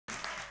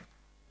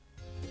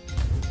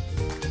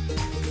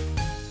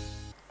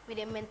We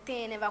dey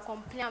maintain, never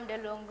complain. I'm the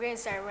long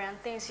grains around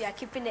things. We are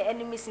keeping the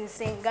enemies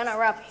insane. Gonna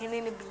rap,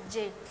 Henry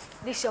BJ.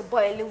 This your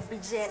boy Lil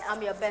BJ, and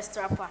I'm your best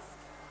rapper.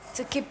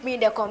 To keep me in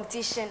the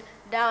competition,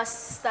 dial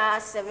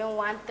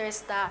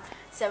 *713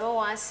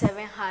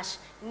 *717 hash.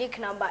 Nick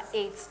number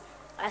 8.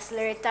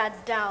 Accelerator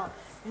down,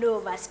 no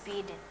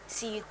overspeeding.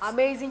 See you,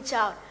 amazing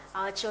child.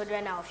 Our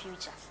children, our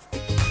future.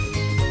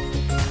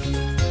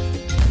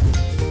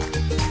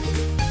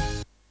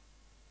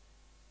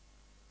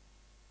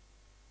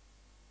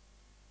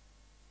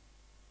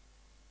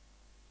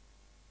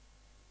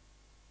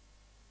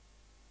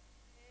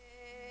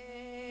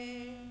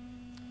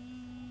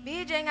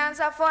 BJ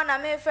answer phone na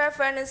me fair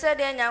friend and said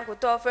then yanku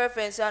to fair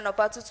friends on no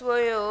patutuo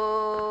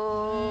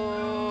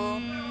yo.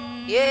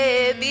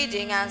 Yeah,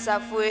 BJ answer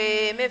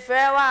fue me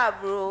fair wa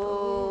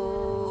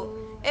bro.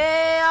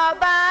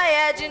 Oba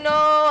ya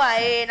jino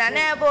ai na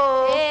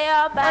nebo.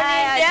 Oba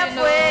ya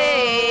jino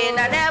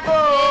na nebo.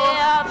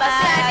 Oba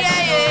ya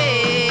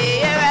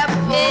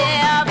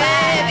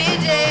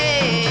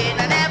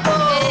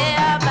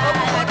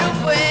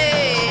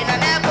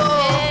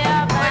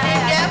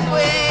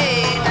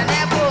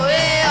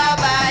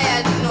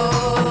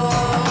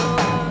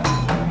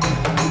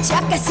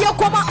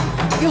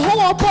you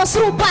hold post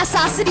through pass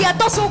city at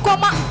Tosso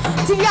Coma,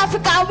 TV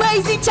Africa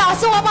raising child,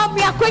 so about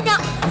me a quenya.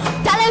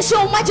 Talent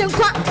show magic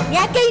quack,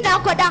 Yakina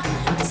Koda.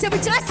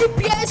 Cemetery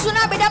PA soon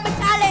I made up with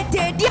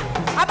talented.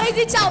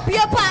 Amazing child, be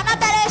a pan,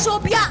 not talent show,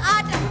 be a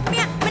art.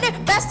 Me,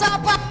 best of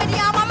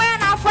media, my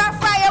man, our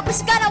fry up,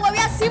 Piscana, where we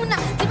are seeing the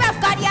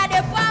Afghania,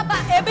 the Baba,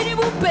 a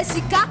minimum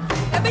Pesica,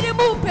 a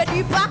minimum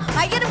Pedipa.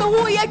 I get him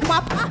who you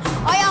mappa,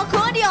 or your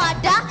Condia, I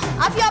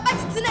feel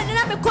better than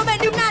I'm coming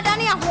to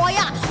Nadania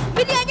Hoya.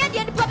 Media,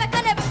 the public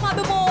can never come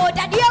more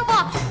than the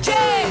other.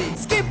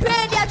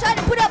 Skipping, they are trying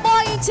to put a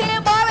boy in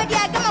chamber already.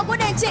 I got a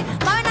good engine.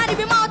 My not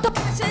even mount of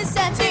passion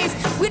sentence.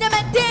 We never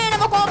maintain,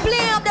 never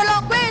complain of the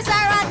long ways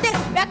around it.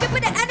 We are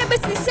keeping the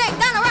enemies in sight.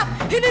 Gonna rap,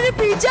 hit the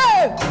PJ.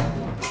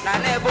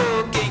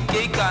 Nanebo, king,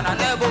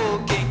 nanebo,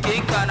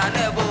 king,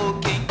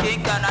 nanebo,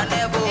 king,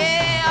 nanebo.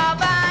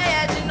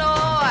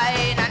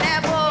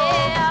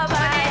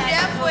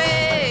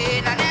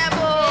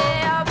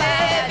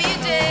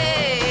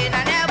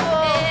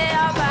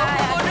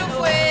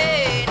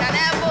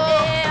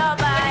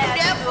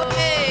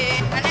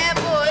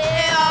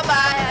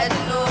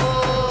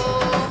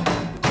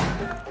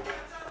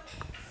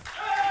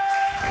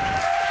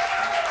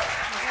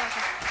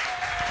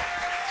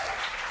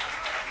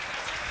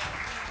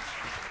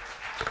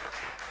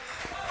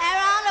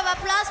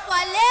 Applause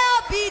for Lil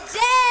BJ.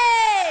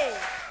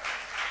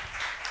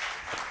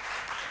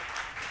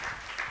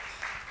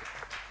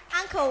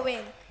 Uncle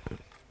Win.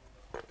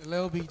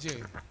 Lil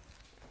BJ,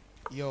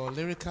 your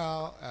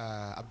lyrical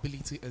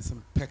ability is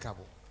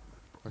impeccable.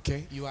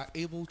 Okay, you are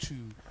able to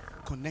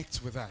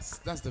connect with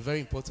us. That's the very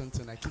important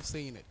thing. I keep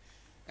saying it.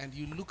 And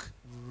you look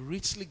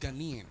richly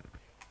Ghanaian.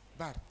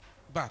 But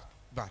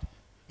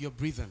you're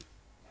breathing.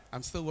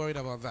 I'm still worried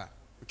about that.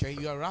 Okay,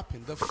 you are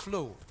rapping the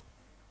flow.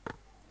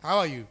 How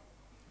are you?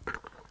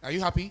 Are you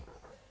happy?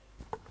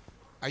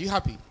 Are you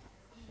happy?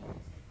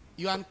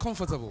 You are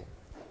uncomfortable.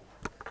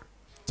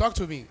 Talk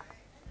to me.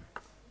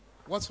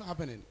 What's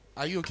happening?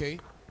 Are you okay?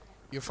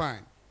 You're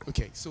fine.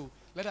 Okay, so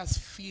let us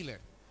feel it.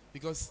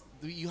 Because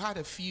you had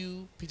a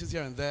few pitches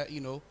here and there,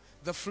 you know.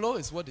 The flow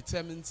is what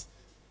determines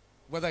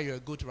whether you're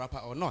a good rapper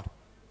or not.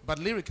 But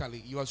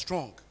lyrically, you are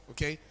strong,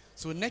 okay?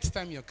 So next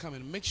time you're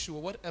coming, make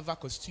sure whatever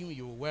costume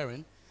you're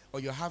wearing or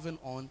you're having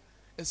on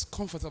is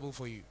comfortable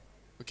for you,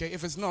 okay?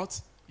 If it's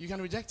not, you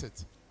can reject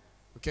it.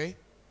 Okay?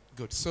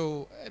 Good.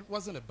 So it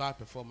wasn't a bad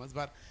performance,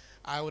 but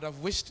I would have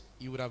wished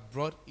you would have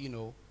brought, you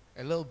know,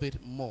 a little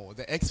bit more,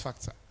 the X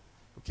factor.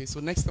 Okay? So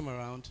next time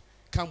around,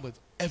 come with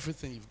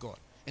everything you've got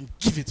and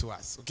give it to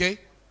us. Okay?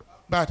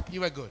 But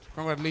you were good.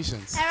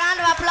 Congratulations. A round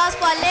of applause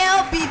for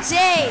Lil BJ.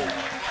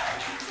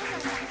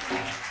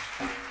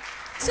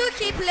 To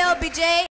keep Lil BJ